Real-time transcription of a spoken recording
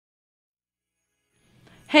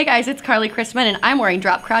Hey guys, it's Carly Cristman and I'm wearing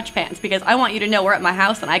drop crotch pants because I want you to know we're at my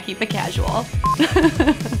house and I keep it casual.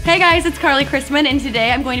 Hey guys, it's Carly Cristman and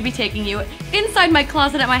today I'm going to be taking you inside my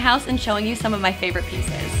closet at my house and showing you some of my favorite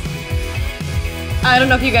pieces. I don't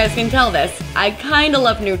know if you guys can tell this, I kinda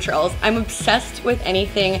love neutrals. I'm obsessed with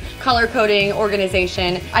anything color coding,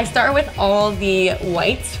 organization. I start with all the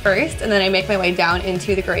whites first and then I make my way down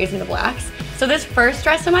into the grays and the blacks. So this first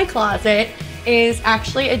dress in my closet is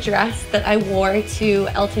actually a dress that I wore to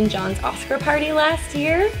Elton John's Oscar party last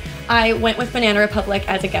year. I went with Banana Republic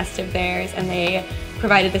as a guest of theirs and they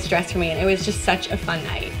provided this dress for me and it was just such a fun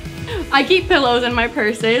night. I keep pillows in my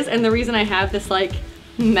purses and the reason I have this like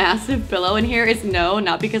massive pillow in here is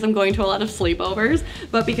not because I'm going to a lot of sleepovers,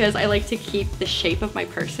 but because I like to keep the shape of my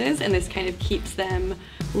purses and this kind of keeps them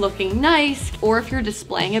looking nice. Or if you're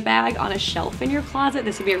displaying a bag on a shelf in your closet,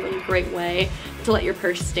 this would be a really great way to let your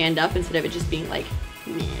purse stand up instead of it just being like,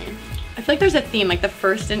 meh. I feel like there's a theme, like the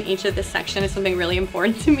first in each of this section is something really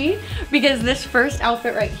important to me because this first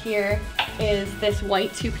outfit right here is this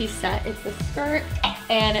white two-piece set. It's the skirt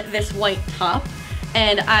and this white top.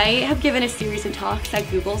 And I have given a series of talks at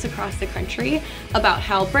Google's across the country about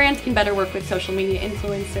how brands can better work with social media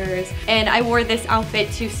influencers. And I wore this outfit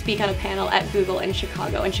to speak on a panel at Google in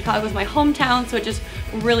Chicago. And Chicago is my hometown, so it just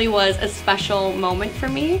really was a special moment for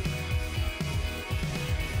me.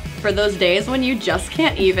 For those days when you just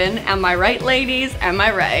can't even, am I right, ladies? Am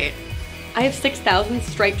I right? I have 6,000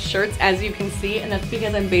 striped shirts, as you can see, and that's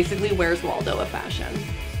because I'm basically Where's Waldo of fashion.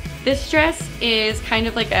 This dress is kind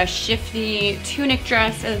of like a shifty tunic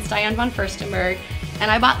dress and it's Diane von Furstenberg.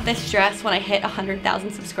 And I bought this dress when I hit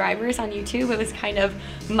 100,000 subscribers on YouTube. It was kind of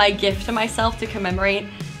my gift to myself to commemorate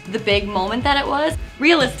the big moment that it was.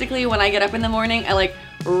 Realistically, when I get up in the morning, I like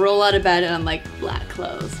roll out of bed and I'm like, black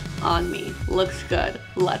clothes on me, looks good,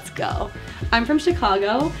 let's go. I'm from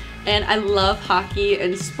Chicago and I love hockey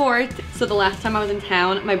and sport. So the last time I was in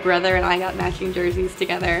town, my brother and I got matching jerseys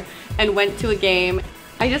together and went to a game.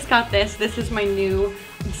 I just got this. This is my new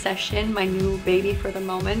obsession, my new baby for the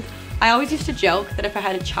moment. I always used to joke that if I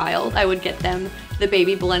had a child, I would get them the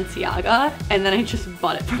baby Balenciaga, and then I just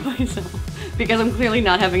bought it for myself because I'm clearly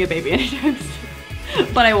not having a baby anytime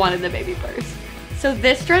soon, but I wanted the baby first. So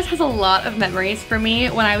this dress has a lot of memories for me.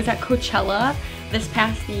 When I was at Coachella this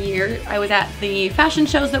past year, I was at the fashion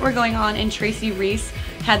shows that were going on and Tracy Reese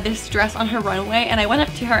had this dress on her runway and I went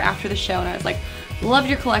up to her after the show and I was like, love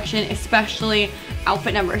your collection, especially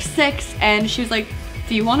outfit number 6. And she was like,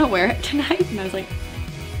 do you want to wear it tonight? And I was like,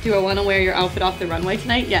 do I want to wear your outfit off the runway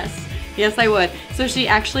tonight? Yes. Yes, I would. So she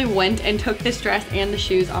actually went and took this dress and the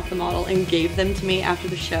shoes off the model and gave them to me after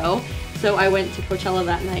the show. So I went to Coachella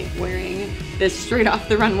that night wearing this straight off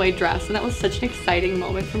the runway dress and that was such an exciting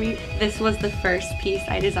moment for me. This was the first piece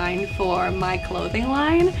I designed for my clothing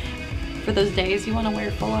line. For those days you want to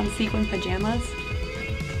wear full-on sequin pajamas.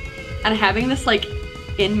 And having this like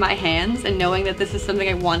in my hands and knowing that this is something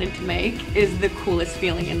I wanted to make is the coolest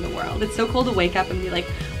feeling in the world. It's so cool to wake up and be like,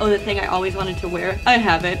 oh, the thing I always wanted to wear, I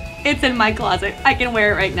have it. It's in my closet. I can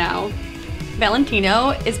wear it right now. Valentino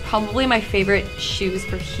is probably my favorite shoes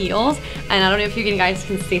for heels. And I don't know if you guys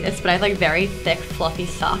can see this, but I have like very thick, fluffy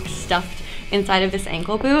socks stuffed inside of this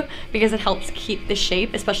ankle boot because it helps keep the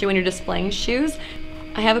shape, especially when you're displaying shoes.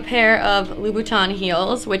 I have a pair of Louboutin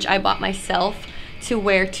heels, which I bought myself to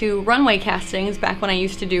wear to runway castings back when I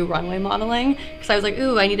used to do runway modeling because I was like,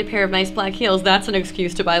 ooh, I need a pair of nice black heels. That's an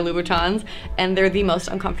excuse to buy Louboutins, and they're the most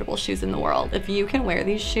uncomfortable shoes in the world. If you can wear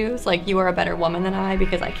these shoes, like you are a better woman than I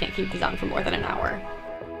because I can't keep these on for more than an hour.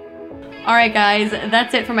 Alright guys,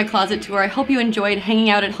 that's it for my closet tour. I hope you enjoyed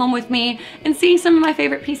hanging out at home with me and seeing some of my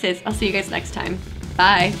favorite pieces. I'll see you guys next time.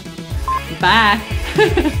 Bye.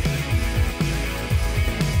 Bye.